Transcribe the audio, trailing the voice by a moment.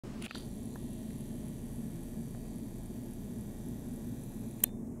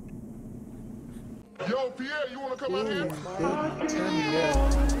Yo, Pierre, you wanna come out here? Turn me up.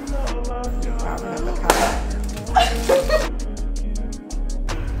 I remember how.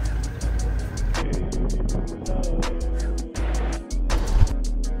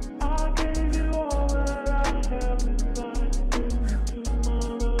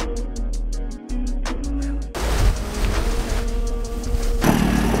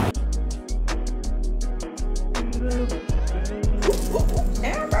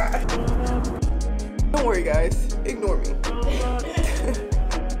 Don't worry, guys. Ignore me.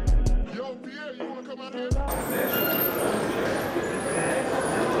 Yo, Pierre, you wanna come out here?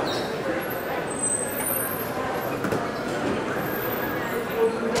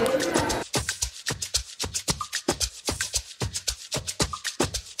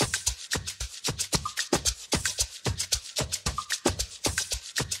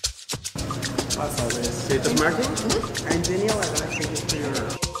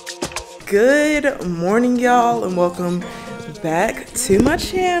 Good morning, y'all, and welcome back to my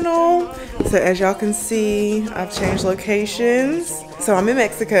channel. So as y'all can see, I've changed locations. So I'm in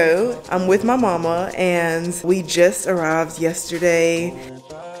Mexico. I'm with my mama, and we just arrived yesterday.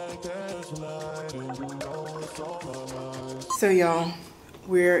 So y'all,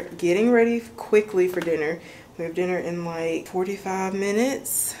 we're getting ready quickly for dinner. We have dinner in like 45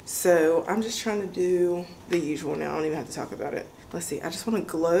 minutes. So I'm just trying to do the usual now. I don't even have to talk about it. Let's see, I just want to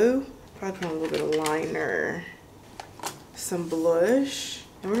glow. Probably put on a little bit of liner, some blush,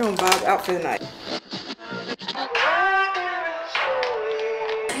 and we're gonna vibe out for the night.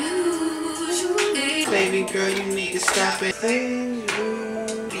 Baby girl, you need to stop it. Blame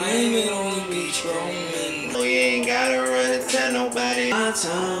it on the beach, roaming. Oh, you ain't gotta run and tell nobody. My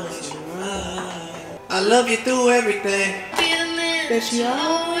time is right. I love you through everything. That you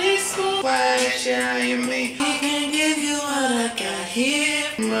always go. Why shine me? I can't give you what I got here.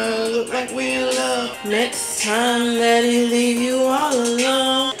 Look like we're in love. Next time, let it leave you all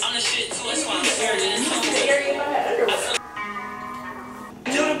alone. I'm the shit too, that's why I'm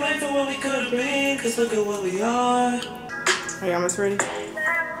you don't blame for what we could have been, cause look at what we are. Are you almost ready?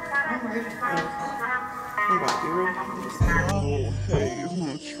 I'm ready. I'm about to be ready. Oh, hey, you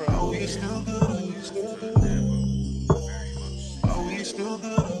wanna try? Are we still good? Are we still good? Are we still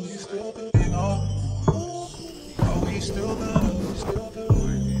good? Are we still good? You know? Are we still good? Are we still good?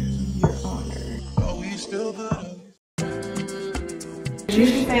 Your honor. Are we still good? Did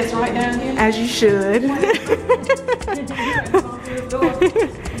you say it's right down here? As you should.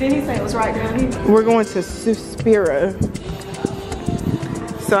 Did he say it was right down here? We're going to Suspiro.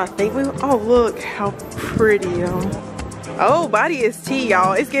 So I think we, oh look how pretty, y'all. Oh, body is tea,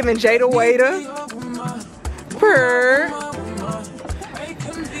 y'all. It's giving Jada Waiter. Purr.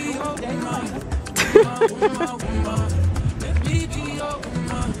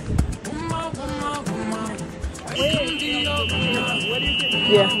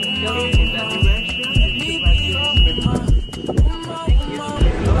 Yeah.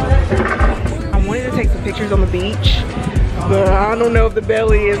 I wanted to take some pictures on the beach, but I don't know if the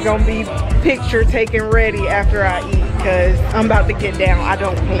belly is gonna be picture taken ready after I eat, because I'm about to get down. I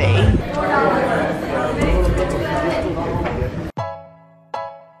don't play.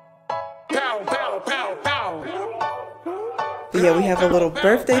 But yeah, we have a little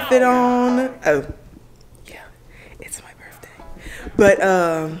birthday fit on. Oh, yeah, it's my birthday. But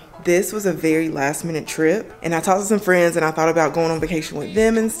this was a very last minute trip, and I talked to some friends and I thought about going on vacation with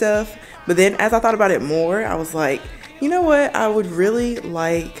them and stuff. But then as I thought about it more, I was like, you know what? I would really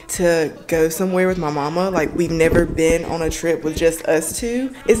like to go somewhere with my mama. Like, we've never been on a trip with just us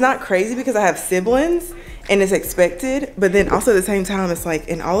two. It's not crazy because I have siblings and it's expected, but then also at the same time, it's like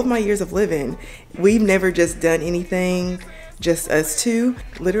in all of my years of living, we've never just done anything just us two.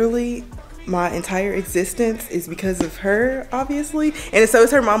 Literally, my entire existence is because of her, obviously. And so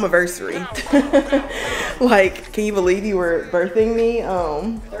it's her mom-iversary. Like, can you believe you were birthing me?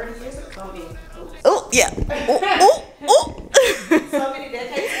 30 years ago. Oh, yeah. Oh. So many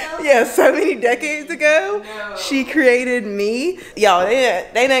decades ago? Yeah, so many decades ago, No. she created me. Y'all, they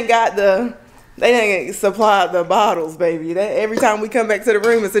done supplied the bottles, baby. Every time we come back to the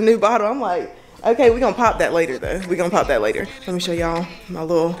room, it's a new bottle. I'm like, okay, we're gonna pop that later though. We're gonna pop that later. Let me show y'all my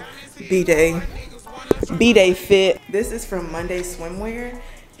little bday fit. This is from Monday Swimwear.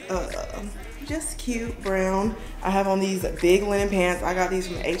 Just cute brown. I have on these big linen pants. I got these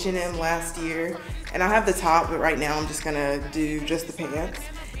from H&M last year, and I have the top, but right now I'm just gonna do just the pants.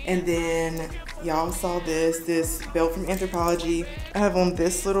 And then y'all saw this belt from Anthropologie. I have on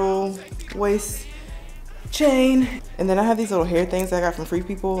this little waist chain, and then I have these little hair things I got from Free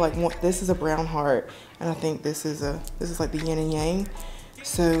People. Like, this is a brown heart, and I think this is like the yin and yang.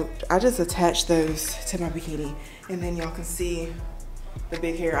 So I just attached those to my bikini, and then y'all can see the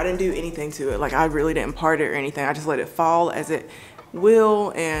big hair. I didn't do anything to it. Like, I really didn't part it or anything. I just let it fall as it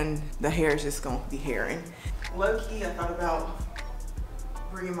will, and the hair is just gonna be hairing. Low key, I thought about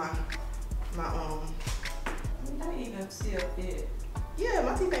bringing my That even still fit. yeah,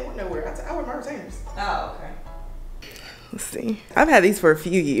 my teeth ain't went nowhere. I wear my retainers. Oh, okay. Let's see. I've had these for a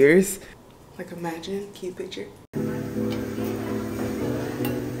few years. Like, imagine, cute picture.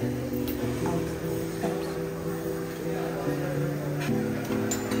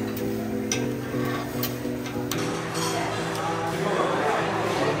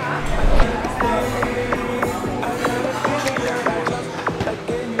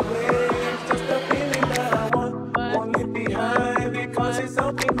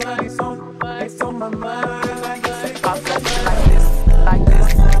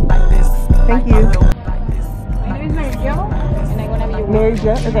 Thank you. My name is Mary Jo, and I'm gonna be Mary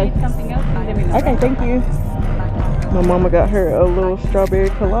Jo? Okay. something else. Please let me know. Okay, thank you. My mama got her a little strawberry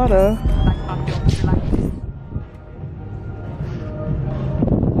colada.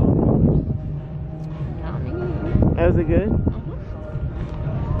 Was it good?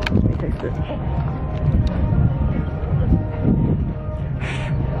 Let me taste it.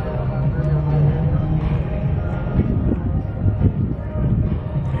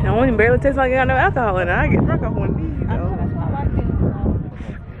 It don't even barely taste like it got no alcohol in it. I get drunk off one of these. I know, that's why I like it.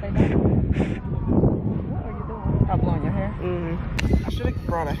 What are you doing? Stop blowing your hair. I should have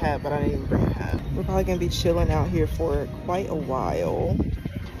brought a hat, but I didn't even bring a hat. We're probably gonna be chilling out here for quite a while.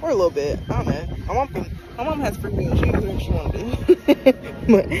 Or a little bit. I don't know. My mom has free will. She can do whatever she wanna do.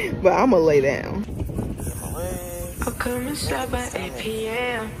 but I'm gonna lay down. I'll come inside by 8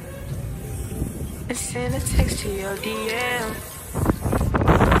 p.m. and send a text to your DM.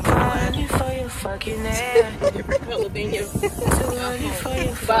 Calling you for your fucking ass. Different color than you. Too early for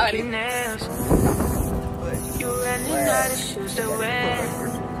your fucking nails. You running out of shoes to wear,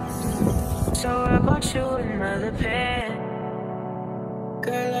 so I bought you another pair.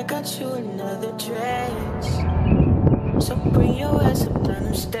 Girl, I got you another dress, so bring your ass up down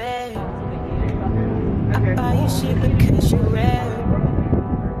the stairs. I buy you shit because you're rare,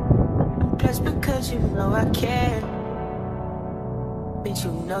 plus because you know I care. Bitch,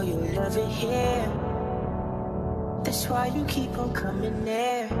 you know you love it here, that's why you keep on coming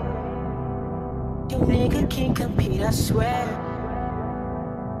there. Your nigga can't compete, I swear.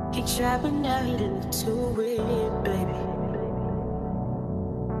 He tried but now he look too weird, baby.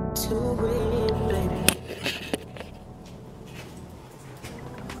 Too weird, baby.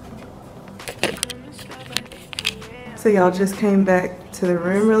 So y'all just came back to the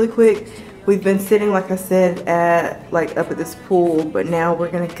room really quick. We've been sitting, like I said, up at this pool, but now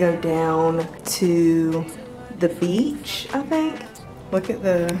we're gonna go down to the beach, I think. Look at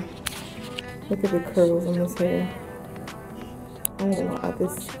the curls on this hair. I don't know,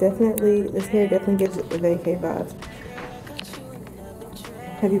 this hair definitely gives it the vacay vibes.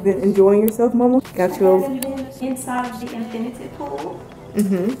 Have you been enjoying yourself, Mama? Got you a... Inside of the infinity pool.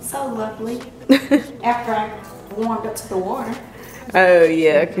 Mm-hmm. So lovely. After I warmed up to the water. Oh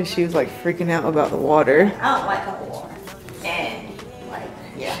yeah, because she was like freaking out about the water. I don't like cold water. And like,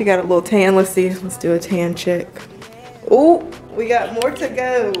 yeah. She got a little tan. Let's see. Let's do a tan check. Oh, we got more to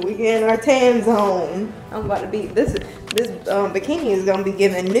go. We getting our tans on. I'm about to be this bikini is gonna be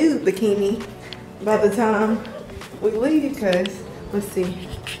giving nude bikini by the time we leave. Cause let's see.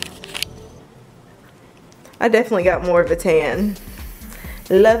 I definitely got more of a tan.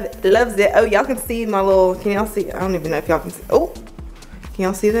 Loves it. Oh, y'all can see my little. Can y'all see? I don't even know if y'all can see. Oh, can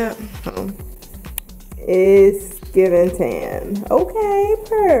y'all see that? It's giving tan. Okay,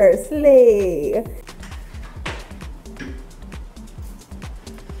 Pursley.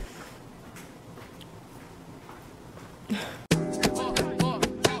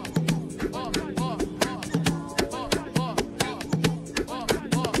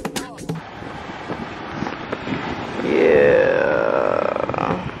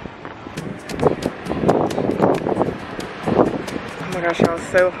 Y'all, it's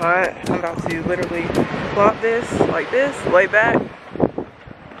so hot. I'm about to literally plop this like this, lay back,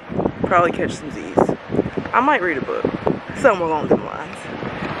 probably catch some Z's. I might read a book, somewhere along them lines.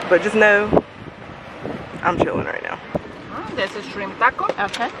 But just know, I'm chilling right now. This is shrimp taco.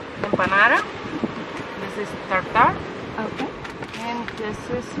 Okay. Empanada. This is tartar. Okay. And this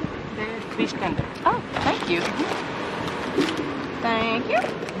is the fish tender. Oh, thank you. Thank you.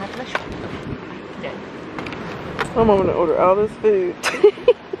 My pleasure. Yeah. I'm gonna order all this food.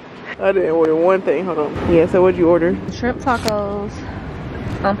 I didn't order one thing. Hold on. Yeah, so what'd you order? Shrimp tacos,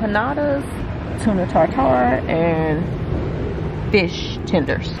 empanadas, tuna tartare, and fish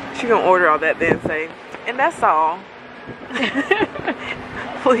tenders. She gonna order all that then say, and that's all.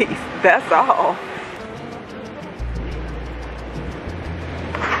 Please, that's all.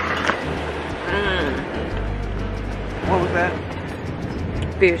 What was that?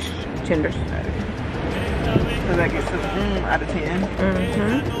 Fish tenders. So that gets a out of 10.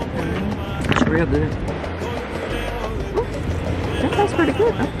 It's real good. That tastes pretty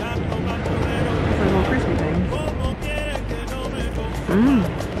good, huh? It's a little crispy thing.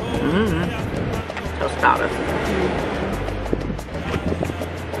 Tostadas.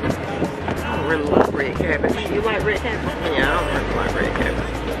 I don't really like red cabbage. You like red cabbage? Yeah, I don't really like red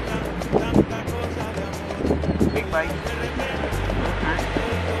cabbage. Big bite.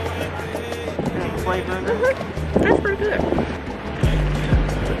 Good flavor in it. That's pretty good.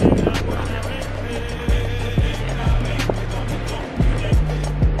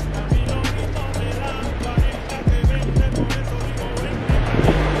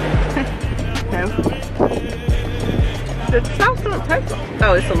 The sauce don't taste.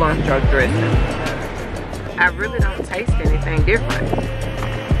 Oh, it's a lunch drug dressing. I really don't taste anything different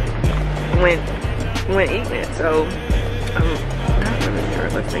when eating it, so I'm not really sure.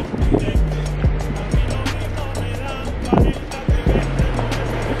 Let's see.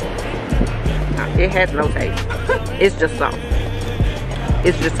 No, it has no taste. It's just sauce.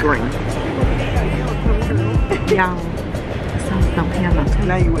 It's just green. Y'all, the sauce don't have no taste.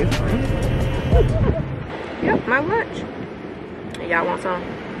 Now you whispering. Yep, my lunch. Y'all want some?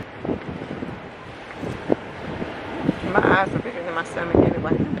 My eyes are bigger than my stomach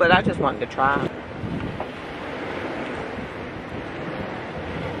anyway, but I just wanted to try.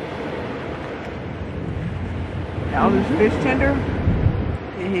 All this fish tender,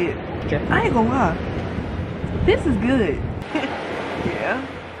 it hit. I ain't gonna lie. This is good. Yeah.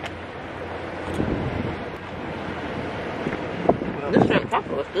 This shrimp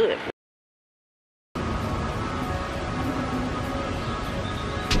taco is good.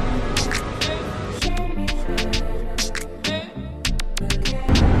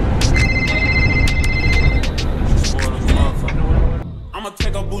 I'ma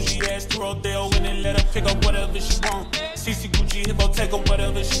take a bougie ass to Rodeo and then let her pick up whatever she want. CC Gucci, he gon' take up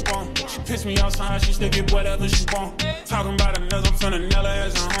whatever she want. She pissed me off, somehow she still get whatever she want. Talking about another, I'm finna nail her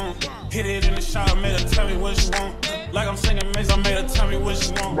as her home. Hit it in the shot, made her tell me what she want. Like I'm singing Maze, I made her tell me what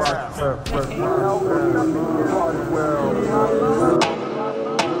she want.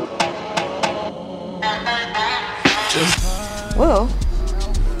 Well,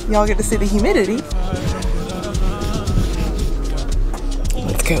 y'all get to see the humidity.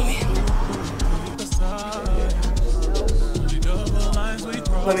 Let's go in.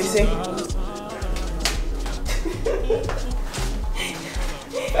 Let me see.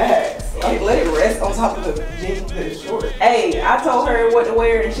 Facts. Like, let it rest on top of the jeans that is short. Hey, I told her what to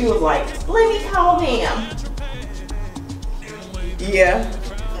wear and she was like, let me call them. Yeah.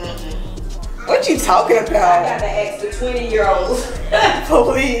 What you talking about? I gotta ask the 20-year-olds.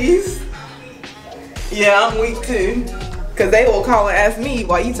 Please. Yeah, I'm weak too. Cause they will call and ask me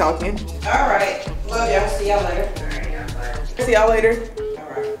why you talking. All right. Love y'all. See y'all later. See y'all later. All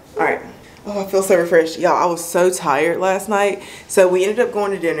right. All right. Oh, I feel so refreshed. Y'all, I was so tired last night. So we ended up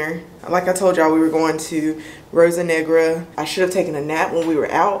going to dinner. Like I told y'all, we were going to Rosanegra. I should have taken a nap when we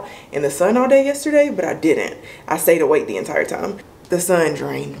were out in the sun all day yesterday, but I didn't. I stayed awake the entire time. The sun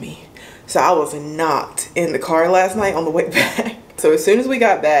drained me. So I was knocked in the car last night on the way back. So as soon as we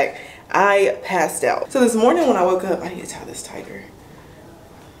got back, I passed out. So this morning when I woke up, I need to tie this tighter.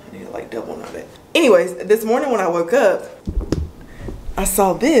 I need to like double knot it. Anyways, this morning when I woke up, I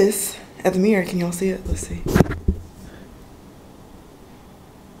saw this at the mirror. Can y'all see it? Let's see.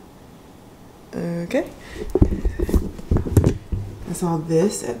 Okay. I saw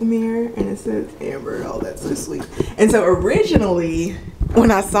this at the mirror and it says Amber. Oh, that's so sweet. And so originally, when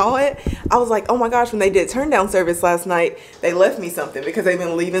I saw it, I was like, oh my gosh, when they did turn down service last night, they left me something because they've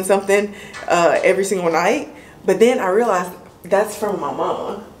been leaving something every single night. But then I realized that's from my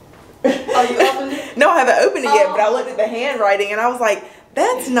mom. Oh, you opened it? No, I haven't opened it yet, but I looked at the handwriting and I was like,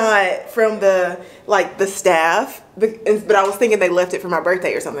 that's not from the staff, but I was thinking they left it for my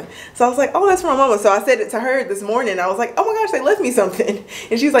birthday or something. So I was like, oh, that's from my mama. So I said it to her this morning. I was like, oh my gosh, they left me something.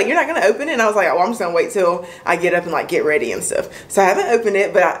 And she was like, you're not gonna open it? And I was like, oh, I'm just gonna wait till I get up and like get ready and stuff. So I haven't opened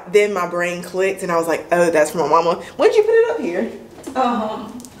it, but then my brain clicked and I was like, oh, that's from my mama. When did you put it up here?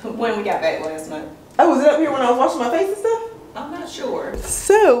 When we got back last night. Oh, was it up here when I was washing my face and stuff? I'm not sure.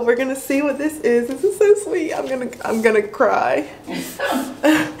 So we're gonna see what this is. This is so sweet. I'm gonna cry.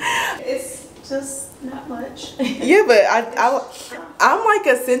 It's just not much. Yeah, but I'm like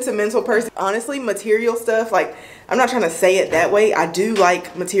a sentimental person. Honestly, material stuff, like, I'm not trying to say it that way. I do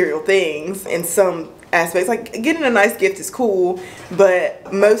like material things in some aspects. Like, getting a nice gift is cool,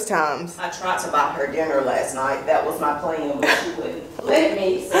 but most times. I tried to buy her dinner last night. That was my plan, but she wouldn't let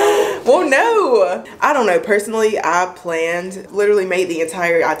me. So. Well, no. I don't know. Personally, I literally made the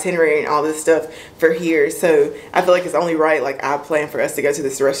entire itinerary and all this stuff for here. So I feel like it's only right, like, I planned for us to go to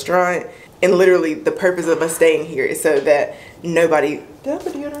this restaurant. And literally, the purpose of us staying here is so that nobody. Did I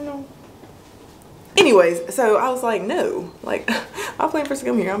put deodorant on? Anyways, so I was like, no. Like, I'm paying for us to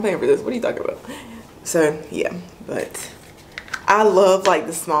come here. I'm paying for this. What are you talking about? So, yeah. But I love, like,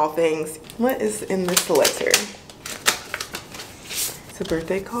 the small things. What is in this selector? It's a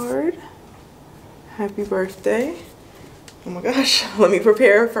birthday card. Happy birthday. Oh my gosh. Let me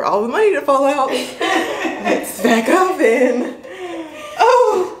prepare for all the money to fall out. Let's back up in.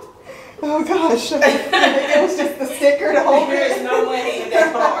 Oh gosh, it was just the sticker to hold it. There's no money in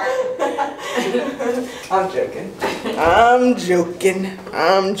that card. I'm joking. I'm joking.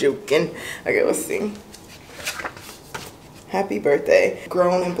 I'm joking. Okay, let's see. Happy birthday.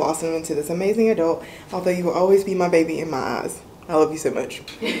 Grown and blossomed into this amazing adult, although you will always be my baby in my eyes. I love you so much.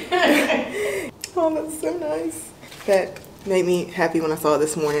 Oh, that's so nice. That made me happy when I saw it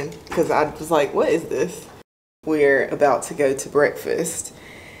this morning because I was like, what is this? We're about to go to breakfast.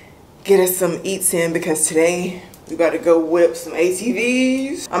 Get us some eats in because today we about to go whip some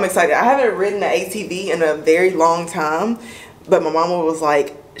ATVs. I'm excited. I haven't ridden an ATV in a very long time, but my mama was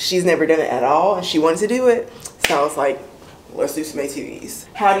like, she's never done it at all and she wanted to do it. So I was like, let's do some ATVs.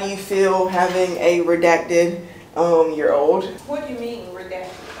 How do you feel having a redacted year-old? What do you mean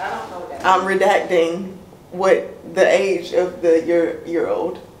redacted? I don't know that. I'm redacting what the age of the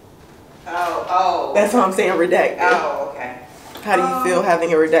year-old. Oh. That's what I'm saying, redacted. Oh, okay. How do you feel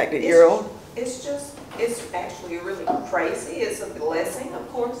having a redacted year-old? It's actually really crazy. It's a blessing, of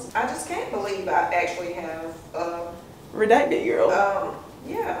course. I just can't believe I actually have redacted year-old.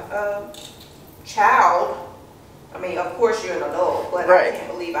 Child. I mean, of course you're an adult, but right. I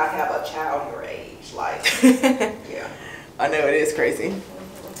can't believe I have a child your age. Like, yeah. I know it is crazy.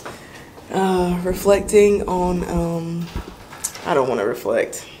 Reflecting on, I don't want to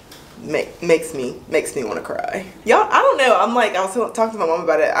reflect. Makes me want to cry. Y'all, I don't know. I'm like, I was talking to my mom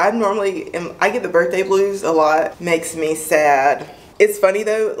about it. I get the birthday blues a lot. Makes me sad. It's funny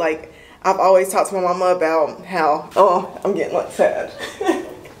though, like, I've always talked to my mama about how, I'm getting like sad.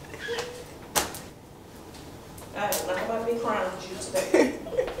 I am not about to be crying with you today.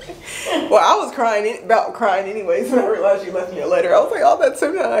 Well, I was about crying anyways when I realized you left me a letter. I was like, oh, that's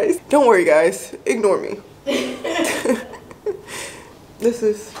so nice. Don't worry, guys. Ignore me. This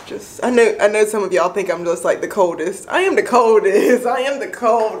is just, I know some of y'all think I'm just like the coldest. I am the coldest. I am the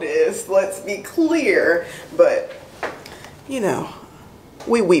coldest. Let's be clear. But, you know,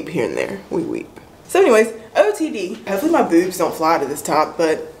 we weep here and there. We weep. So anyways, OTD. Hopefully my boobs don't fly to this top,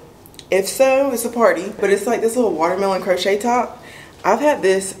 but if so, it's a party. But it's like this little watermelon crochet top. I've had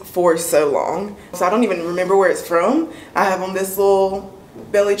this for so long, so I don't even remember where it's from. I have on this little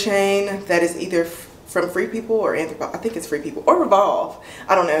belly chain that is either from Free People or Anthropologie. I think it's Free People or Revolve.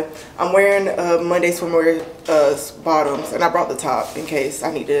 I don't know. I'm wearing Monday swimwear bottoms, and I brought the top in case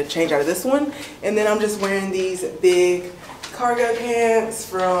I need to change out of this one. And then I'm just wearing these big cargo pants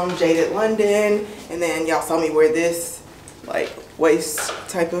from Jaded London. And then y'all saw me wear this like waist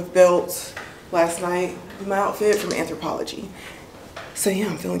type of belt last night. My outfit from Anthropologie. So yeah,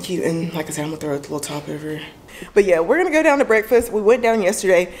 I'm feeling cute, and like I said, I'm gonna throw a little top over. But yeah, we're gonna go down to breakfast. We went down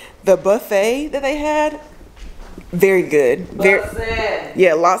yesterday. The buffet that they had, very good.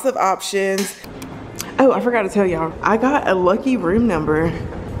 Yeah, lots of options. Oh, I forgot to tell y'all, I got a lucky room number.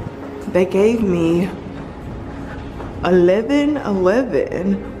 They gave me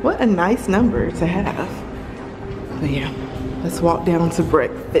 1111. What a nice number to have. But yeah, let's walk down to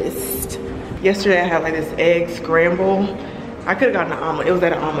breakfast. Yesterday I had like this egg scramble. I could have gotten an omelet. It was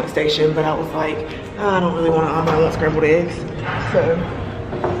at an omelet station, but I was like, I don't really want an omelet. I want scrambled eggs. So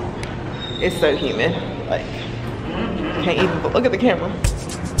it's so humid. Like, can't even look at the camera.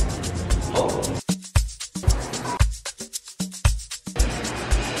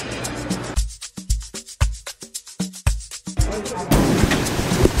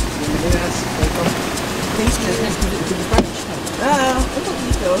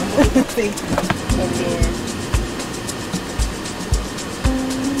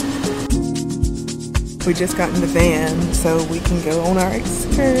 We just got in the van so we can go on our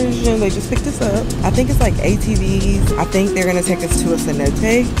excursion. They just picked us up. I think it's like ATV's. I think they're gonna take us to a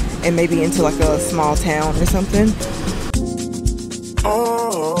cenote and maybe into like a small town or something.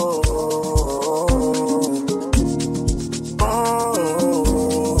 Oh, oh, oh.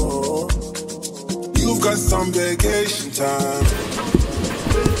 it's on vacation time.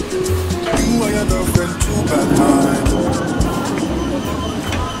 You and your girlfriend, too bad time.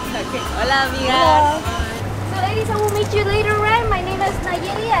 Hola, amigas. So, ladies, I will meet you later, right? My name is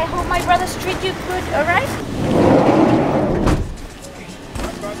Nayeli. I hope my brothers treat you good, alright?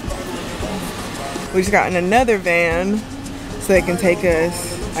 We just got in another van so they can take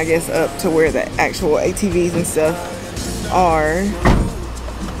us, I guess, up to where the actual ATVs and stuff are.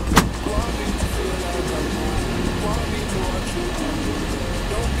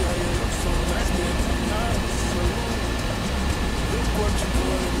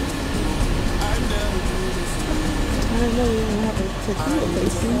 I don't know, we don't have a tequila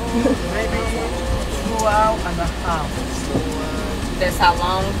tasting. Maybe 2 hours and a half. That's how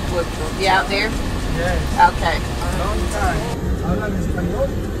long we'll be out there? Yes. Okay. Long time. ¿Hablan español?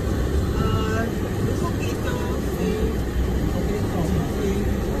 Un poquito, sí.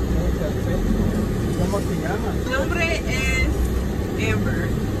 ¿Cómo te llamas? Mi nombre es Amber.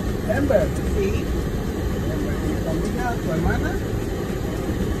 Amber. Sí. Amber. ¿Y tu amiga, tu hermana?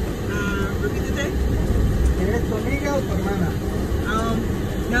 Repítete. ¿Eres tu amiga o tu hermana?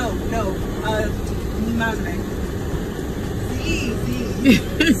 No, mi madre. Sí.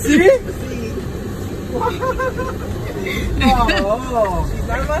 ¿Sí? Sí. Oh. She's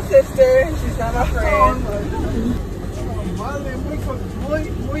not my sister, she's not my friend. Oh, madre,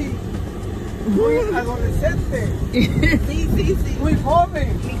 muy adolescente. Sí. Muy joven.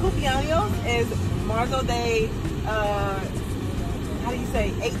 Mi cumpleaños is Margot Day, how do you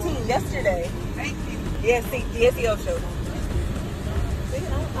say, 18, yesterday. 18? Yes, 18.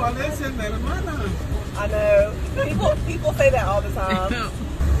 ¿Cuál es la hermana? I know. People say that all the time.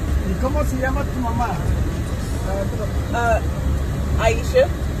 ¿Y cómo se llama tu mamá? Aisha.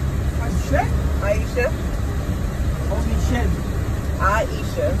 ¿Aisha? Aisha. ¿O Michelle?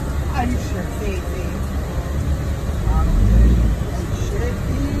 Aisha. Aisha. Sí. Aisha.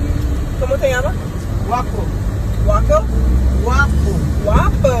 ¿Cómo te llamas? Guapo. Waco? Guapo.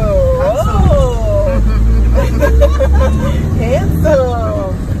 Guapo.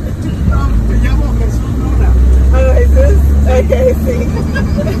 Handsome. No, me llamo Jesús Luna. Oh, Jesús. Okay, sí.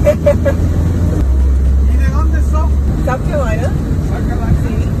 ¿Y de dónde sos? South Carolina. Sácala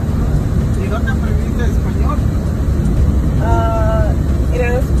aquí. ¿Y dónde aprendiste español?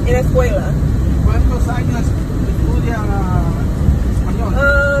 En escuela. ¿Cuántos años estudias español?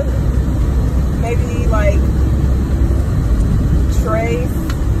 Maybe like 3.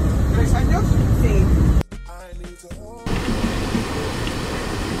 3 años? Sí.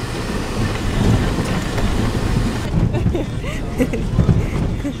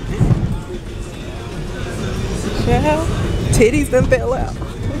 Child, titties done fell out.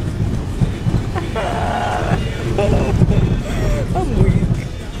 I'm weak.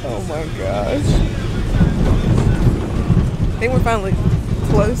 Oh my gosh. I think we're finally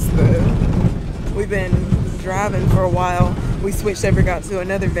close though. We've been driving for a while. We switched over, got to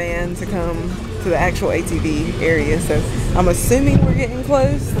another van to come to the actual ATV area. So I'm assuming we're getting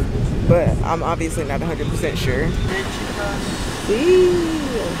close, but I'm obviously not 100% sure. Sí.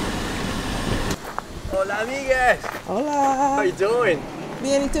 Hola, amigas. Hola. How you doing?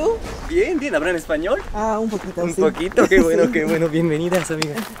 Bien, ¿y tú? Bien, ¿hablan español? Ah, un poquito. Un sí. poquito, qué bueno, bienvenidas,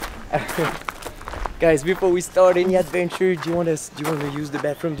 amigas. Guys, before we start any adventure, do you want to use the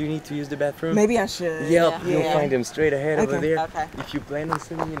bathroom? Do you need to use the bathroom? Maybe I should. Yep, you'll find them straight ahead over there. Okay. If you plan on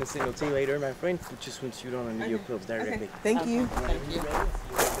swimming in a single tail later, my friend, just swim you on under your clothes directly. Thank you. I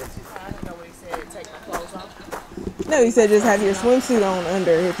don't know what he said. Take my clothes off. No, he said just have your swimsuit on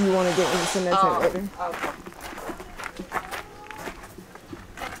under if you want to get into some later. Okay.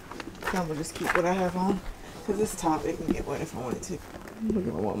 I'm gonna just keep what I have on because this top it can get wet if I want it to. Look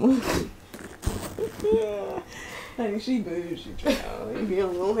at my mama. Honey, she bougie, child. If you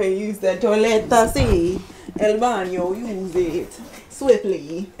don't know how to use that toiletta, see, el baño, use it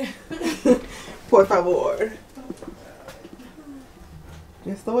swiftly. Por favor.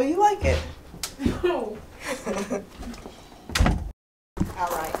 Just the way you like it. All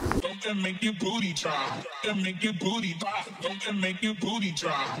right. Don't make your booty drop. Don't make your booty drop. Don't make your booty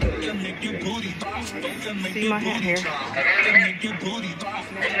drop. Don't make your booty drop. Don't make your booty drop. Don't make your booty drop.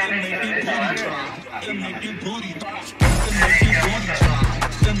 Don't make your booty drop. Don't make your booty drop. Don't make your booty drop.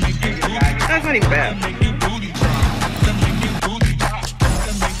 Don't make your booty drop. That's not even bad. Don't make your booty drop. Don't make your booty drop.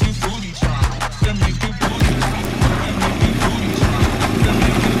 Don't make your booty drop. Don't make your booty drop. Don't make your booty drop. Don't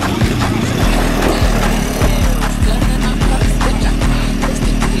make your booty drop.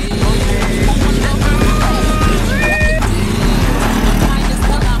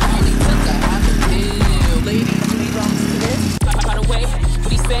 By the way,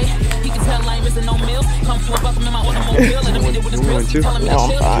 what he say? He can tell I ain't missing no meal. Come to a buffet in my automobile. And I'm with his grill. Telling me to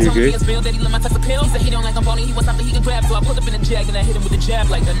chill. Telling me his bill that he let my test of pills. Said he don't like I'm phony. He wants something he can grab. So I pulled up in a jag and I hit him with a jab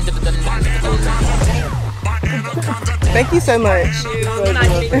like dun. Thank you so much.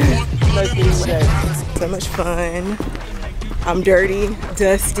 Nice So much fun. I'm dirty,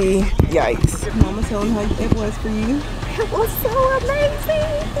 dusty. Yikes. Mama, tell them how it was for you. It was so amazing.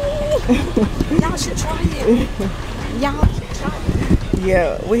 Y'all should try it. Y'all should try it.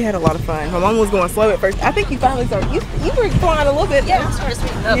 Yeah, we had a lot of fun. My mom was going slow at first. I think you finally started. You were flying a little bit. Yeah, I started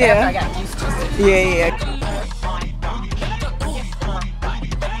speeding up after I got used to it. Yeah.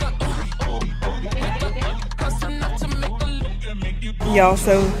 Y'all,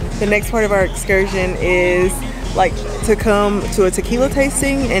 so the next part of our excursion is like to come to a tequila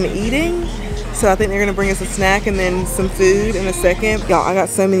tasting and eating. So I think they're gonna bring us a snack and then some food in a second. Y'all, I got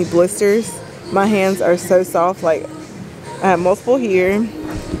so many blisters. My hands are so soft. Like I have multiple here.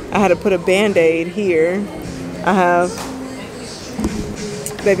 I had to put a band-aid here. I have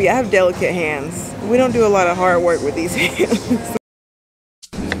delicate hands. We don't do a lot of hard work with these hands.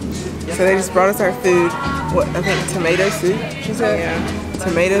 So they just brought us our food. What, I think tomato soup, she said? Yeah,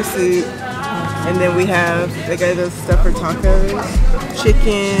 tomato soup. And then they gave us stuff for tacos.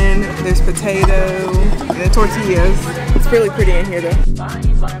 Chicken, there's potato, and then tortillas. It's really pretty in here though.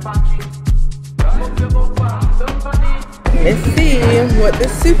 Let's see what the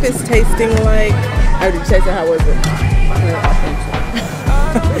soup is tasting like. Oh, did you taste it? How was it?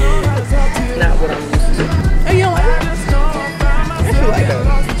 Not what I'm used to. Oh, you don't like it? I actually like that.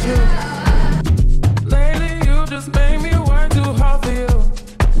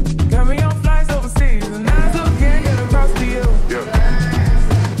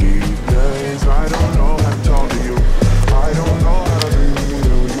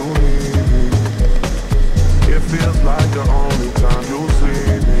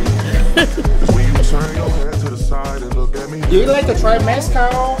 Do you like to try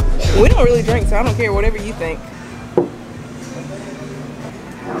mezcal? We don't really drink, so I don't care. Whatever you think.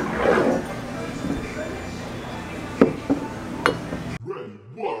 Ready,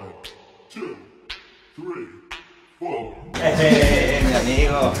 1, 2, 3, 4. Mi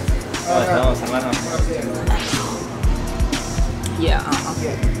amigo. ¿Cómo estamos, hermano? Yeah.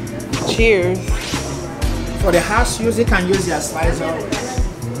 Cheers. For the hot shoes, you can use your slicer.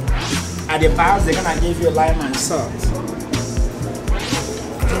 At the bars, they're gonna give you lime and salt.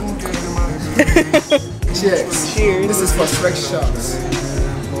 Cheers. Cheers. This is for straight shots. So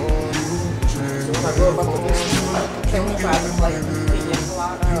when I go back to this, can we have it like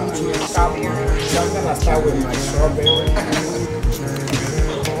strawberry? So I'm gonna start with my strawberry.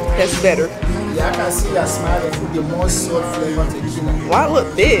 That's better. Yeah, I can see that smiling food, the more salt flavor tequila. Why it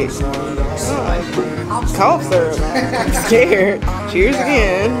look big? Cough syrup. I'm scared. Cheers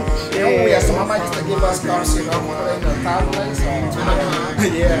again. Yeah, yeah, so Mama used to give us cough syrup, put it in the tablets.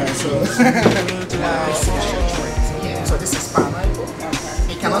 Yeah, so this is pineapple.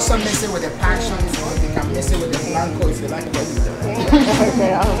 You can also mix it with the passion fruit. You can mix it with the blanco if you like it.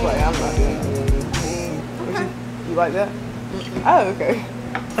 Okay, I was like, I'm not doing it. You like that? Oh, okay.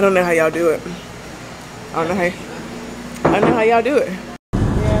 I don't know how y'all do it. I don't know how y'all do it.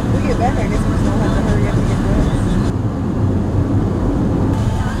 Yeah, if we get back, I guess we're just gonna have to hurry up and get dressed.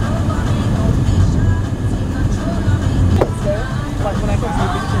 Like when I come to the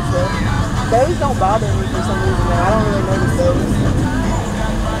beach and stuff, those don't bother me for some reason now. I don't really notice those.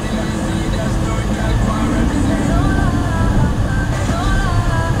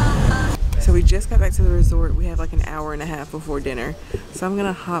 So we just got back to the resort. We have like an hour and a half before dinner. So I'm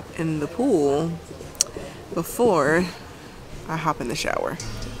gonna hop in the pool before I hop in the shower.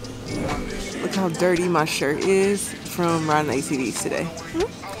 Look how dirty my shirt is from riding ATVs today.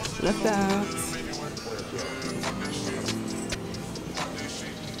 Left out.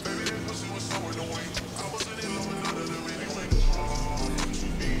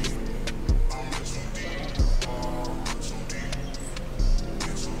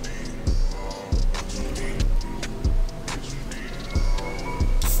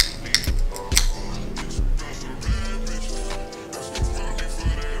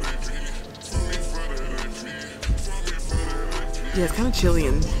 Yeah, it's kind of chilly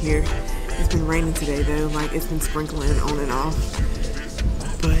in here. It's been raining today though, like it's been sprinkling on and off.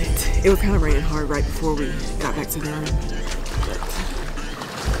 But it was kind of raining hard right before we got back to the room. But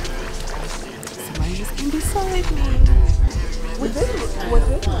somebody just came beside me. Was this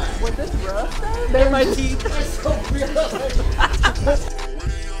rough though? They're my teeth.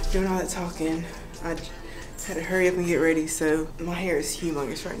 Doing all that talking, I Had to hurry up and get ready, so my hair is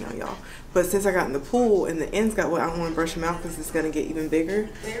humongous right now, y'all. But since I got in the pool and the ends got wet, I don't want to brush them out because it's going to get even bigger.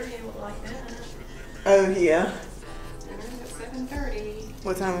 There you look like that. Oh, yeah. It's 7:30.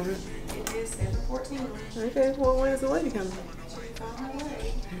 What time is it? It is 7:14. Okay, well, when is the lady coming? She's on her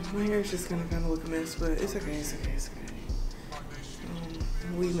way. My hair is just going to kind of look a mess, but it's okay, it's okay, it's okay.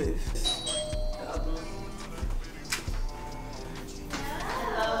 We move.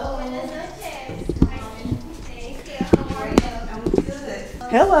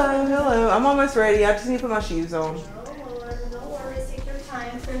 Hello, hello. I'm almost ready. I just need to put my shoes on. No worries, take your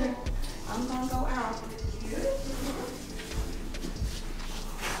time. I'm gonna go out.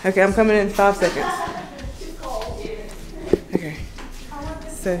 Okay, I'm coming in 5 seconds. Okay.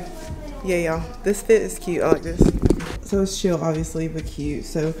 So, yeah, y'all. This fit is cute. I like this. So it's chill, obviously, but cute.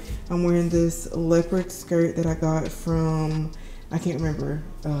 So I'm wearing this leopard skirt that I got from, I can't remember.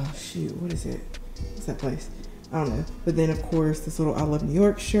 Shoot, what is it? What's that place? I don't know. But then, of course, this little I Love New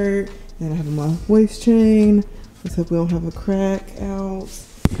York shirt. Then I have my waist chain. Let's hope we don't have a crack out.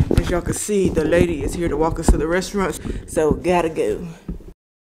 As y'all can see, the lady is here to walk us to the restaurant. So, gotta go.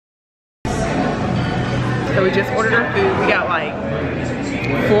 So we just ordered our food. We got like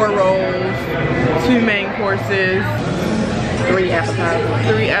 4 rolls, 2 main courses, 3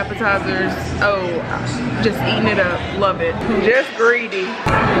 appetizers. Oh, just eating it up. Love it. Just greedy.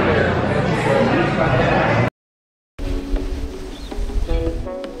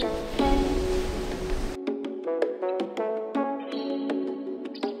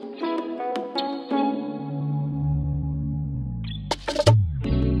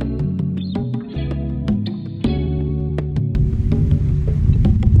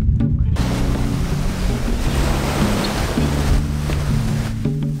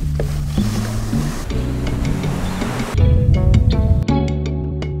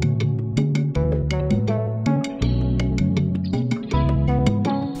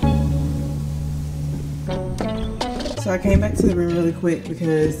 So I came back to the room really quick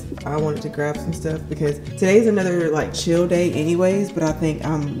because I wanted to grab some stuff because today's another like chill day anyways, but I think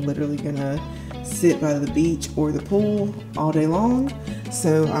I'm literally gonna sit by the beach or the pool all day long.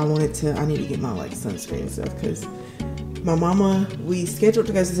 So I need to get my like sunscreen and stuff because my mama, we scheduled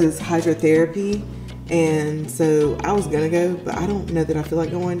to go to this hydrotherapy, and so I was gonna go, but I don't know that I feel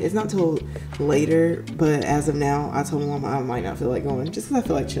like going. It's not till later, but as of now, I told my mama I might not feel like going just because I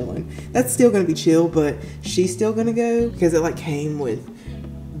feel like chilling. That's still gonna be chill, but she's still gonna go because it like came with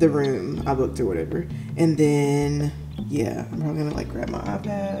the room I booked or whatever. And then, yeah, I'm probably gonna like grab my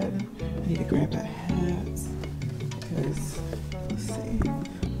iPad. I need to grab a hat because, let's see,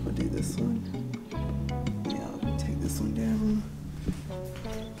 we'll do this one. Yeah, I'll take this one down.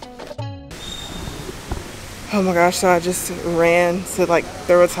 Oh my gosh, so I just ran to like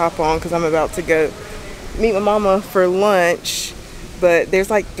throw a top on because I'm about to go meet my mama for lunch. But there's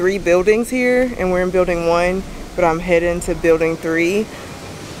like 3 buildings here and we're in building 1, but I'm heading to building 3.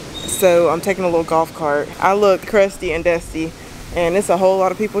 So I'm taking a little golf cart. I look crusty and dusty and it's a whole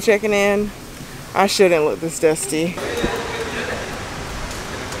lot of people checking in. I shouldn't look this dusty.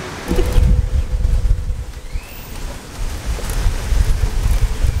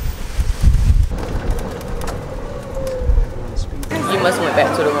 You must have went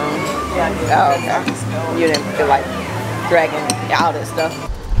back to the room. Oh, okay. You didn't feel like dragging all that stuff.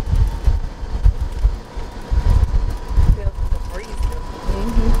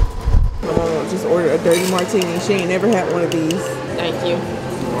 My mama just ordered a dirty martini. She ain't never had one of these. Thank you.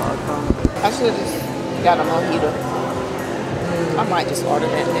 I should have just got a mojito. I might just order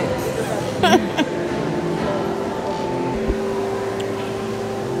that next.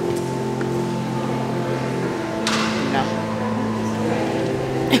 No.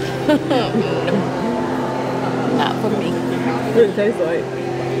 Not for me. What does it taste like?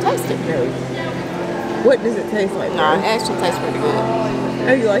 Taste it. No. What does it taste like? No, it actually tastes pretty good.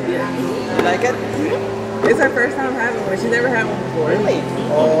 Oh, you like it? You like it? Mm-hmm. It's her first time having one. She's never had one before. Really?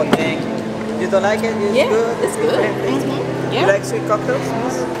 Oh, thank you. You don't like it? It's good? It's good. Mm-hmm. Yeah. You like sweet cocktails?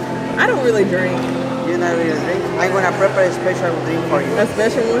 I don't really drink. You don't really drink? I'm going to prepare a special drink for you. A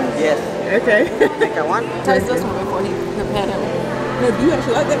special one? Yes. Okay. Make a one? Taste this one before he had him. No, do you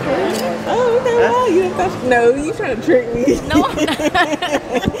actually like that for real? Oh, okay. Wow, you didn't touch. No, you trying to trick me. No.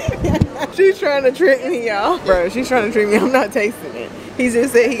 She's trying to trick me, y'all. Bro, she's trying to trick me. I'm not tasting it. He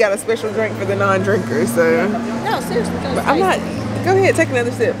just said he got a special drink for the non-drinkers, so. No, seriously. But I'm not. Go ahead, take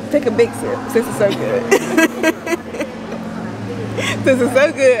another sip. Take a big sip since it's so good. Since it's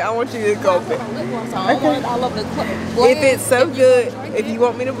so good, I want you to gulp it. Okay. I love the if it's so good, if you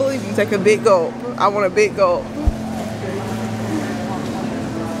want me to believe you, take a big gulp. I want a big gulp.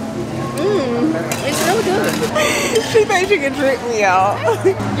 It's really good. She thinks she can trick me, y'all.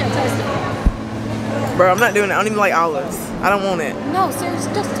 Yeah, taste it. Bro, I'm not doing it. I don't even like olives. I don't want it. No,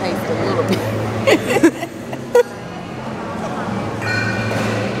 seriously, just taste it a little bit.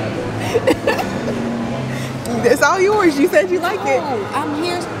 It's all yours. You said you like it. I'm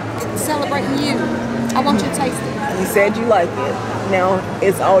here celebrating you. I want you to taste it. You said you like it. Now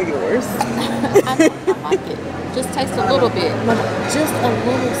it's all yours. I like it. Just taste a little bit. Just a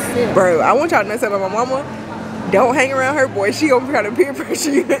little sip. Bro, I want y'all to know something about my mama. Don't hang around her, boy. She gonna try to peer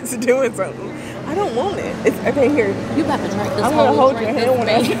pressure you into doing something. I don't want it. It's okay. Here, you about to drink this. I'm gonna hold your hand when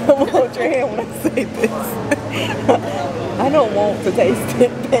I hold your hand when I say this. I don't want to taste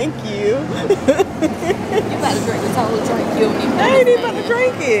it. Thank you. You about to drink this whole drink. You don't even I ain't even about to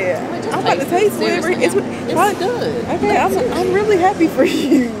drink it. I'm about to taste whatever. It's good. Okay, I'm really happy for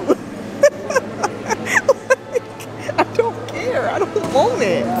you. I don't care. I don't want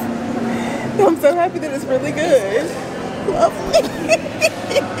it. I'm so happy that it's really good. Lovely.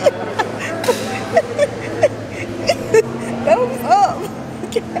 Thumbs up.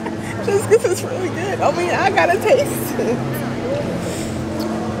 Just because it's really good. I mean, I gotta taste it.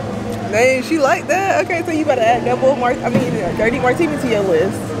 Dang, she like that? Okay, so you better add dirty martini to your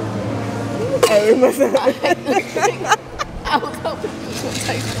list. I was hoping you would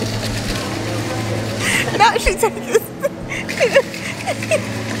taste it. No, she takes it.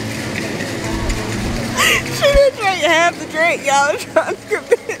 She didn't drink half the drink, y'all. Trying to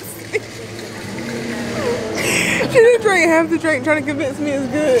convince me. She didn't drink half the drink, trying to convince me it's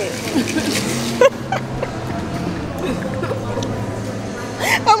good.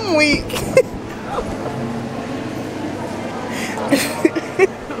 I'm weak.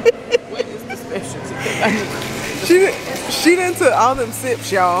 What is the specialty? She done took all them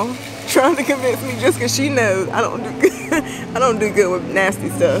sips, y'all, trying to convince me just because she knows I don't do good. I don't do good with nasty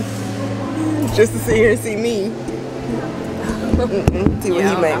stuff. Just to sit here and see me. See what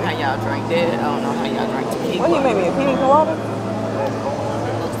he made me. I don't know how y'all drink that. I don't know how y'all drink tequila. What he made me? A pina colada?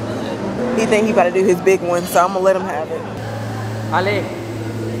 He think he about to do his big one, so I'm gonna let him have it. Ale,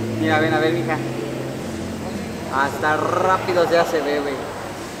 mira, ven a ver, mija. Hasta rápido se hace, bebé.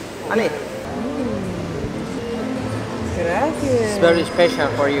 Ale. Gracias. It's very special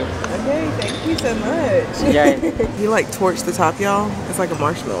for you. Okay, thank you so much. Yeah. He like torched the top, y'all. It's like a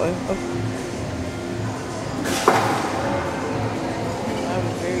marshmallow. Oh. That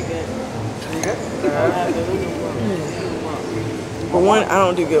was very good. For one, I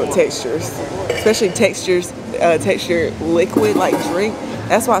don't do good with textures, especially texture liquid like drink.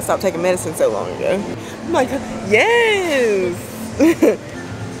 That's why I stopped taking medicine so long ago. I'm like, yes.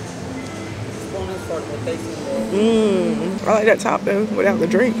 I like that top though, without the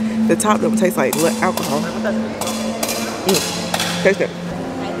drink. The top don't taste like alcohol. Taste it.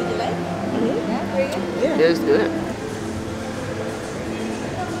 Yeah, it's good.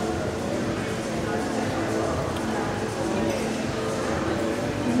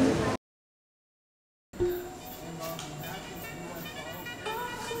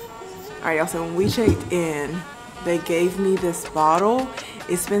 Alright, y'all, so when we checked in, they gave me this bottle.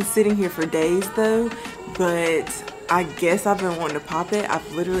 It's been sitting here for days though, but I guess I've been wanting to pop it. I've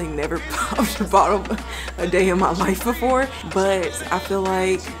literally never popped a bottle a day in my life before, but I feel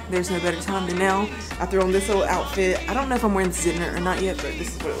like there's no better time than now. I threw on this little outfit. I don't know if I'm wearing this dinner or not yet, but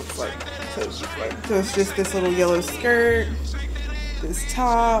this is what it looks like. So it's just this little yellow skirt, this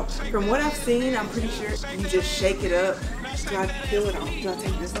top. From what I've seen, I'm pretty sure you just shake it up. Do I peel it off? Do I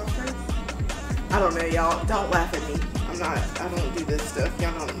take this off first? I don't know, y'all. Don't laugh at me. I don't do this stuff.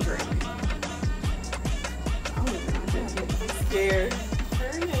 Y'all know I don't drink. I'm scared.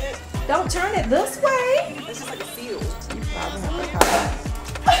 Turn it. Don't turn it this way. It's just like a seal.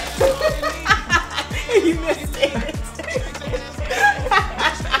 You missed it.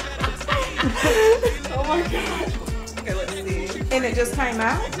 Oh my god. Okay, let's see. And it just came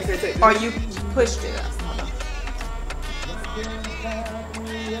out? Or you pushed it up?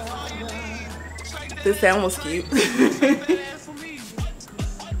 This sound was cute.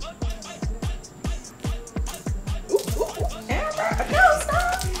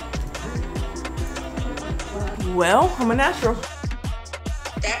 Well, I'm a natural.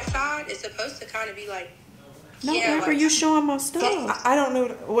 That side is supposed to kind of be like. No, Amber, you showing my stuff. I don't know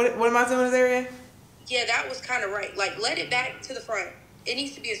what am I doing in this area? Yeah, that was kind of right. Like, let it back to the front. It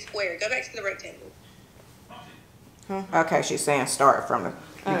needs to be a square. Go back to the rectangle. Huh? Okay, she's saying start from the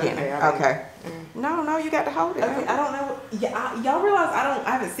beginning. Okay. No, you got to hold it. Okay, I don't know. Yeah, y'all realize I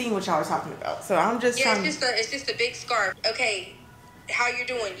haven't seen what y'all are talking about, so I'm just trying. It's just a big scarf. Okay, how you're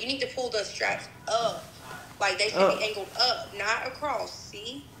doing? You need to pull the straps up, like they should be angled up, not across.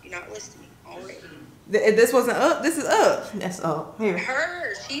 See, you're not listening. already. This wasn't up. This is up. That's up.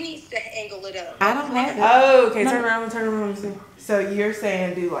 Here. She needs to angle it up. I don't have it. Oh, okay. Turn around. Turn around. Let me see. So you're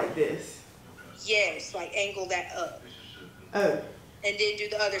saying do like this? Yes, like angle that up. Oh. And then do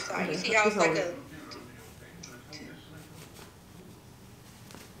the other side. You see how it's like a...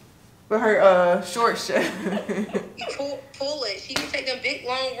 But her shorts show. Pull it. She can take them big,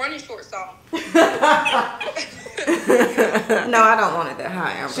 long running shorts off. No, I don't want it that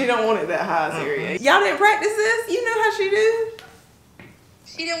high, Amber. She don't want it that high, Syria. Y'all didn't practice this? You know how she do?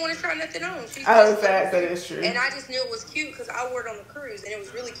 She didn't want to try nothing on. Oh, facts, that is true. And I just knew it was cute because I wore it on the cruise and it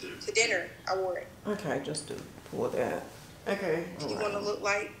was really cute. To dinner, I wore it. Okay, just to pull that. Okay. You want to look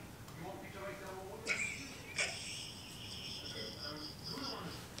like...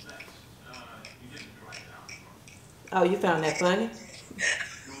 Oh, you found that funny?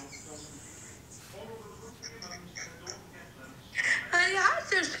 Honey, I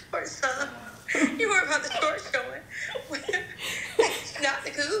just shorts up. You worry about the shorts showing. It's not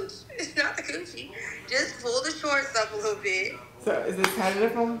the cooch. It's not the coochie. Just pull the shorts up a little bit. So is this tight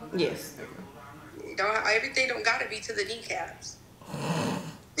enough for me? Yes. Everything don't gotta be to the kneecaps.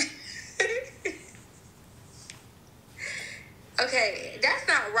 Okay, that's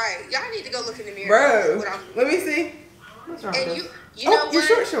not right. Y'all need to go look in the mirror. Bro, let me see. What's wrong and with you this? know what? Your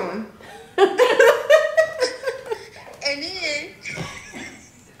short showing. And then...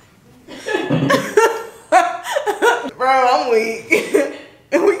 Bro, I'm weak.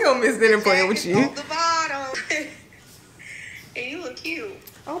 We gonna miss dinner playing with you. On the bottom. And you look cute.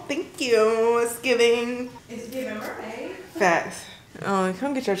 Oh, thank you. It's giving. It's giving mermaid. Facts. Oh,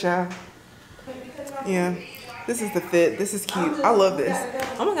 come get your child. Yeah. This is the fit. This is cute. I love this.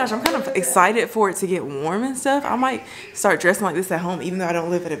 Oh my gosh, I'm kind of excited for it to get warm and stuff. I might start dressing like this at home even though I don't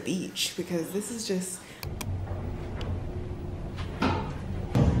live at a beach because this is just...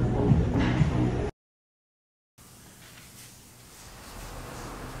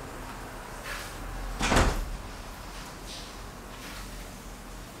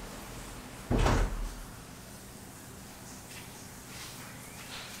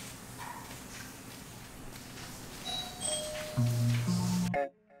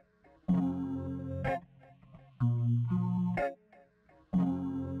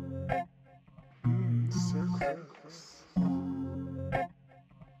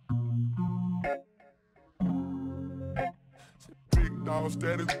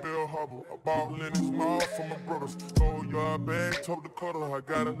 Status Bill Hubble, a ball in his mouth for my brothers. Oh, y'all bag, told the cuddle. I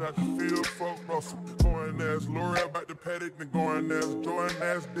got it out the field, fuck Russell. Going as L'Oreal back to Paddock, then going as Jordan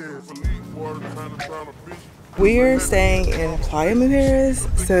as dead. Philippe water, trying to drown a bitch. We're staying in Playa Mujeres,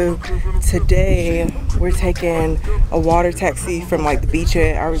 so today we're taking a water taxi from like the beach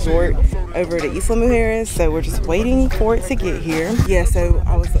at our resort over to Isla Mujeres, so we're just waiting for it to get here. Yeah, so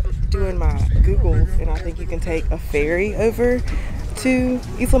I was doing my Googles and I think you can take a ferry over to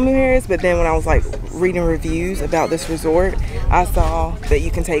Isla Mujeres, but then when I was like reading reviews about this resort, I saw that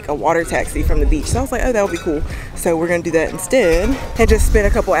you can take a water taxi from the beach, so I was like, oh, that would be cool. So we're gonna do that instead and just spend a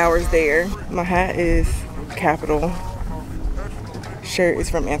couple hours there. My hat is Capital, shirt is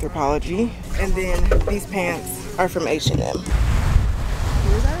from Anthropology, and then these pants are from H&M.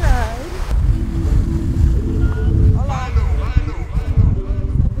 Here's our ride.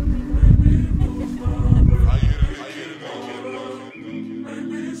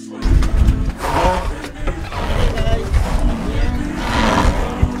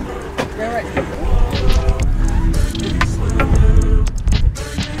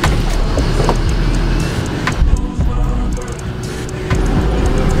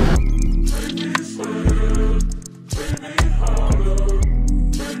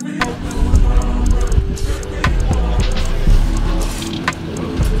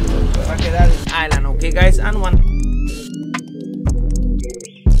 Island, okay guys, and one.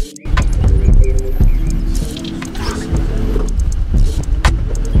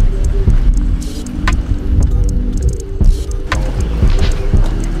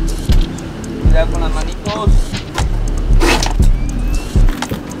 Cuidado con las manitos.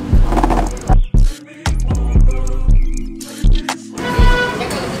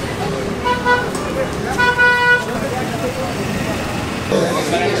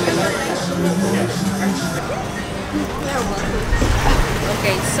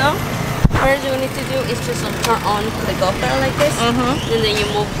 Okay, so first you need to do is just turn on the GoPro like this, and then you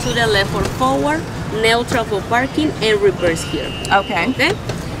move to the left for forward, neutral for parking, and reverse here. Okay. Okay.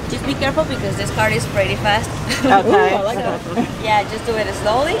 Just be careful because this car is pretty fast. Okay. Yeah, just do it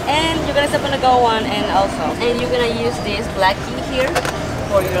slowly, and you're gonna step on the go one, and also, and you're gonna use this black key here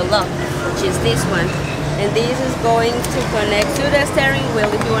for your lock, which is this one. And this is going to connect to the steering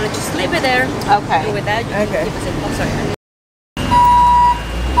wheel if you want to just leave it there. Okay. And with that, you can keep it simple. I'm sorry.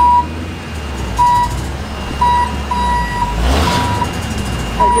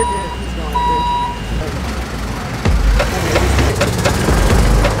 Oh, you're good. He's going through.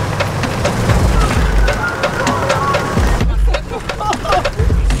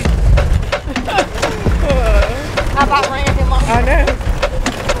 How about random? I know.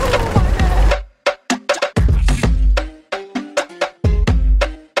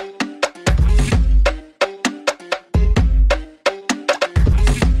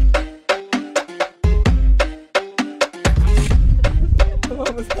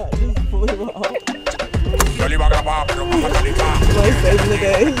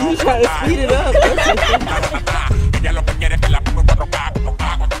 You trying to speed it up. I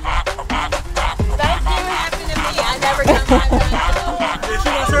never come back.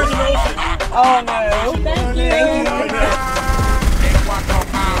 Oh no. Thank you.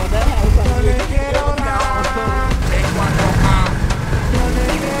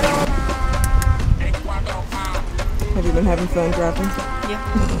 Have you been having fun driving? Yeah.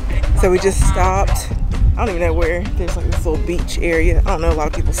 So we just stopped. I don't even know where. There's like this little beach area. I don't know, a lot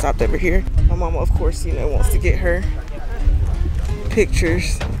of people stopped over here. My mama, of course, you know, wants to get her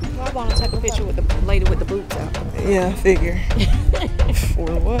pictures. Well, I want to take a picture with the lady with the boots out. Yeah, I figure.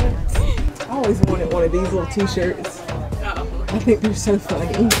 For what? I always wanted one of these little t-shirts. I think they're so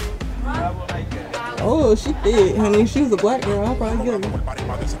funny. Oh, she fit, honey. If she was a black girl, I'd probably get her.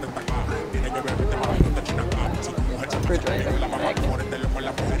 Refrigerator.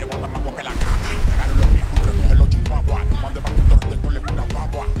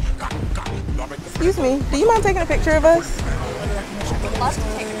 Excuse me, do you mind taking a picture of us?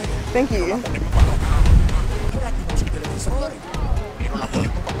 Thank you.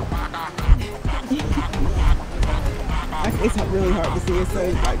 It's really hard to see. It's so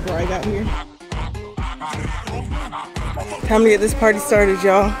like bright out here. Time to get this party started,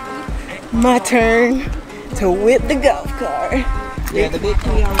 y'all. My turn to whip the golf cart. Yeah, the big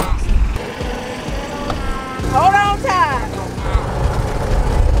key on. Hold on tight.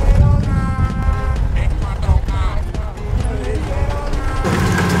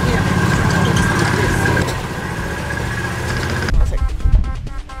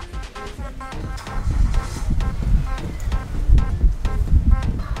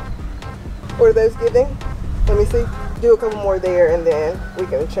 What are those giving? Let me see. Do a couple more there and then we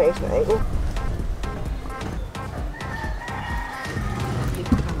can change the angle.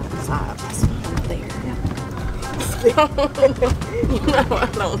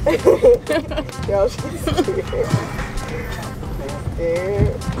 Y'all, she's scared.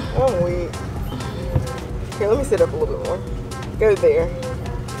 I'm weak. Here, let me sit up a little bit more. Go there.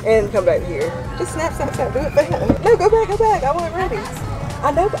 And come back here. Just snap, snap, snap. Do it fast. No, go back, go back. I wasn't ready. I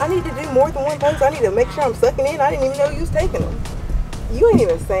know, but I need to do more than one pose. I need to make sure I'm sucking in. I didn't even know you was taking them. You ain't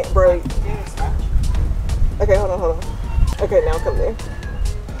even saying, bro. Okay, hold on, hold on. Okay, now come there.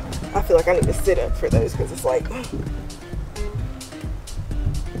 I feel like I need to sit up for those because it's like...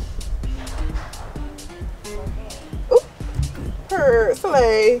 Ooh, her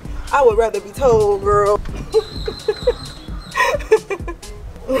slay. I would rather be told, girl.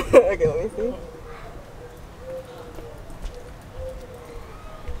 Okay, let me see.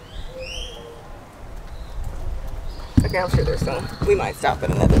 Okay, I'm sure there's some. We might stop at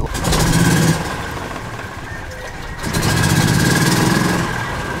another one.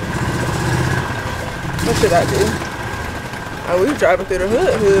 What should I do? Oh, we were driving through the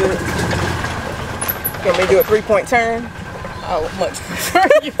hood. You want me to do a 3-point turn? I would much prefer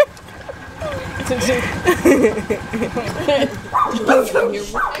you to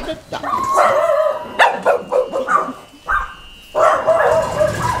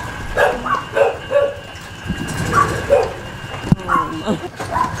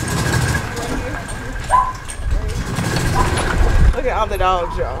Look at all the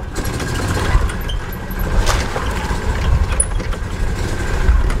dogs, y'all.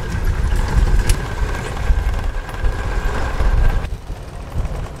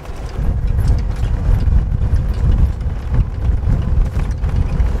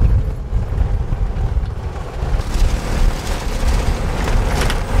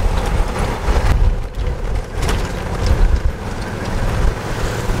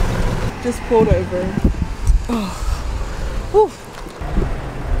 Just pulled over. Oh. Whew.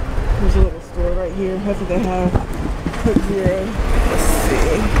 There's a little store right here. Hopefully they have Coke Zero. Let's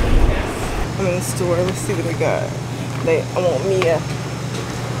see. I'm in the store. Let's see what they got. I want me a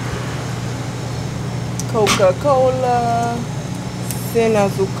Coca-Cola, sin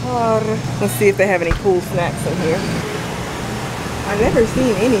azúcar. Let's see if they have any cool snacks in here. I've never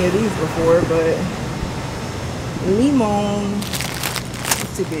seen any of these before, but limon.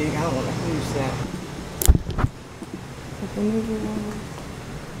 It's too big. I don't want a huge snack.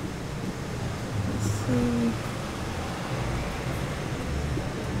 Let's see.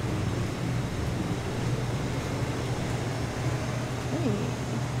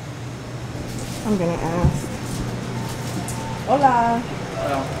 I'm gonna ask. Hola.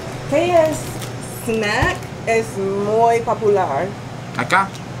 Hola. ¿Qué snack es muy popular? Acá.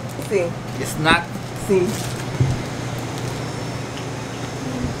 Sí. Snack. Sí.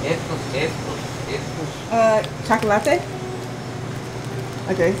 Estos. ¿Chocolate?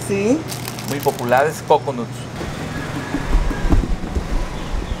 Ok, sí. Muy populares, coconuts.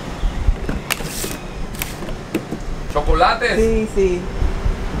 ¿Chocolates? Sí, sí.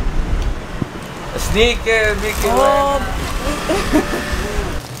 Snickers, Mickey. Oh.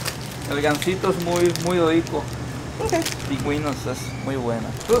 El gansito es muy rico. Okay. Pingüinos es muy buena.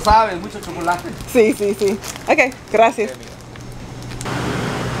 Tú sabes, mucho chocolate. Sí, sí, sí. Ok, gracias.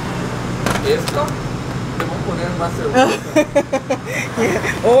 Esto te voy a poner más seguro.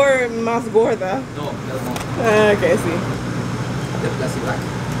 Yeah. Or más gorda. No, no. Ok, sí. De Placivac.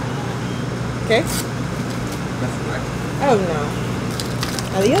 ¿Qué? Placivac. Oh no.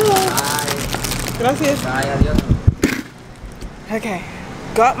 Adiós. Bye. Gracias. Bye, adiós. Okay,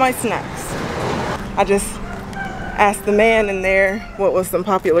 got my snacks. I just asked the man in there what was some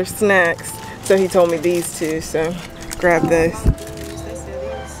popular snacks, so he told me these two, so grab those.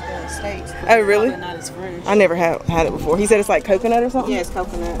 Oh really? Not as fresh. I never had it before. He said it's like coconut or something? Yeah, it's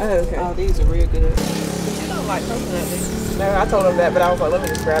coconut. Oh, okay. Oh, these are real good. You don't like coconut, do you? No, I told him that, but I was like, let me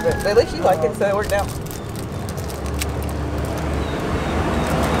just grab it. But at least you like it, so it worked out.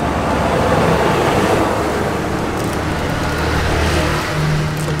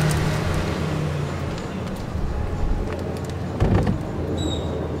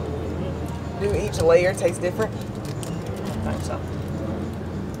 Do each layer taste different? I think so.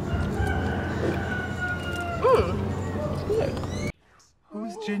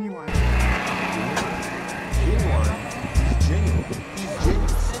 Who's genuine?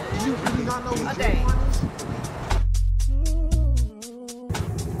 You really not know who's genuine?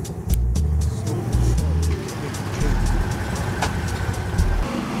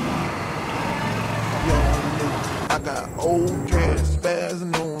 I got old cats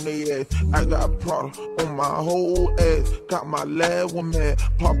spazzing on they ass. I got Prada on my whole ass. Got my lab one man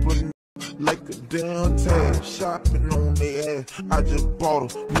popping like a damn tag. Shopping on they ass. I just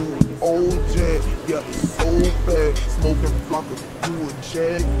bought a new old jet. Yeah, it's so bad. Smoking flocker, you a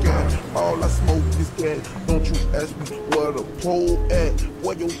jackass. All I smoke is gas. Don't you ask me where the pole at.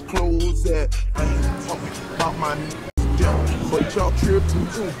 Where your clothes at. I ain't talking about my but y'all tripping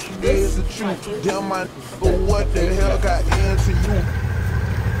too, is the truth. Damn my what the hell got into you?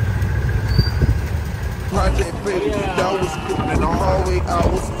 Project baby, that was good in the hallway. I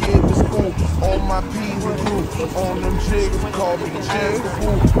was scared to school. On my P's and Q's, on them jiggers, call me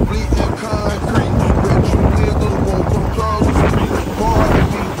Jigaboo. Bleeding concrete, bet you niggas won't come cross the street. Pardon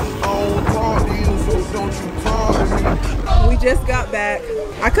me, I don't pardon you, so don't you pardon me. We just got back.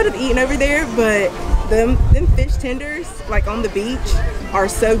 I could have eaten over there, but them fish tenders, like on the beach, are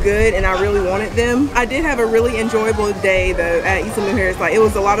so good, and I really wanted them. I did have a really enjoyable day though at Isla Mujeres. Like, it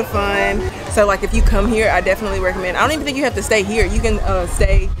was a lot of fun. So like, if you come here, I definitely recommend. I don't even think you have to stay here. You can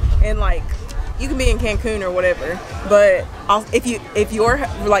stay in, like, you can be in Cancun or whatever. But if your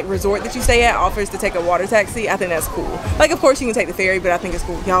like resort that you stay at offers to take a water taxi, I think that's cool. Like, of course you can take the ferry, but I think it's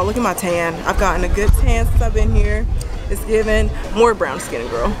cool. Y'all, look at my tan. I've gotten a good tan since I've been here. It's giving more brown skin,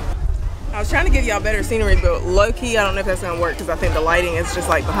 girl. I was trying to give y'all better scenery, but low-key, I don't know if that's gonna work because I think the lighting is just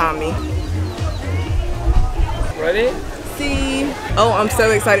like behind me. Ready? See? Oh, I'm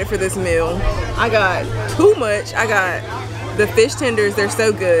so excited for this meal. I got too much. I got the fish tenders, they're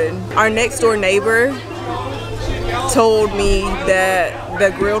so good. Our next door neighbor told me that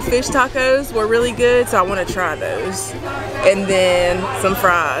the grilled fish tacos were really good, so I want to try those. And then some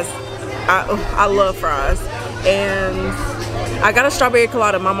fries. I love fries. And I got a strawberry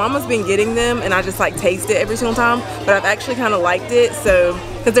colada. My mama's been getting them, and I just like taste it every single time, but I've actually kind of liked it, so,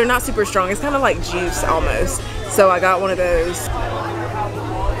 because they're not super strong. It's kind of like juice almost. So I got one of those.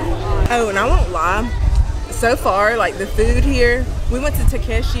 Oh, and I won't lie, so far, like the food here, we went to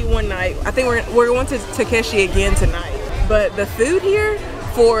Takeshi one night. I think we're going to Takeshi again tonight. But the food here,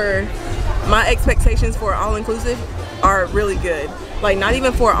 for my expectations for all-inclusive, are really good. Like, not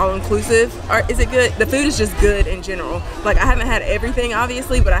even for all-inclusive is it good. The food is just good in general. Like, I haven't had everything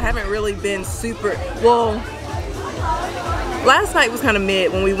obviously, but I haven't really been super, well, Last night was kind of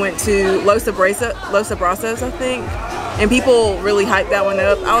mid when we went to Los Abrazos, I think, and people really hyped that one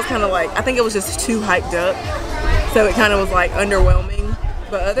up. I was kind of like, I think it was just too hyped up, so it kind of was like underwhelming.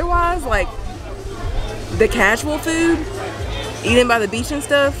 But otherwise, like the casual food, eating by the beach and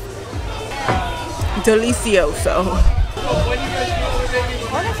stuff, delicioso.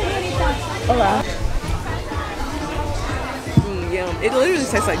 Hola. Yum. It literally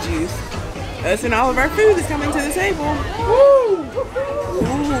tastes like juice. Us and all of our food is coming to the table. Woo!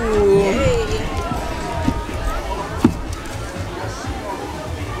 Ooh.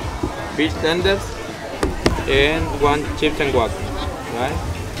 Fish tenders and 1 chips and guac, right?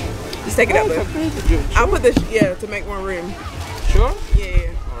 Just take it out there. I'll put this, yeah, to make more room. Sure?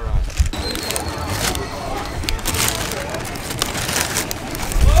 Yeah. Alright.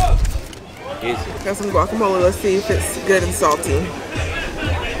 Easy. Got some guacamole. Let's see if it's good and salty.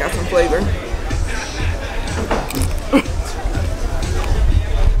 Got some flavor.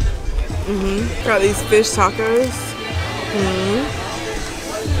 Got these fish tacos.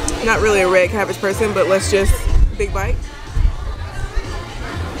 Not really a red cabbage person, but let's just big bite.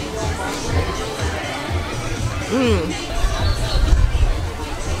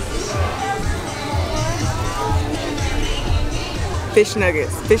 Fish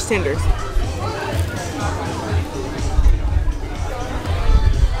nuggets, fish tenders.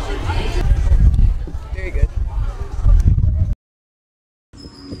 Very good.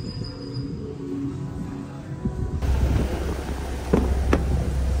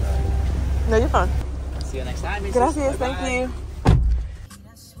 No, you're fine. See you next time. Gracias, thank you.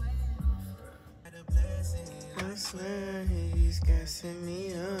 I swear he's gassing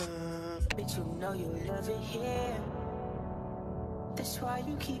me up. But you know you love it here. That's why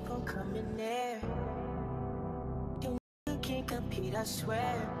you keep on coming there. You can't compete, I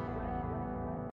swear.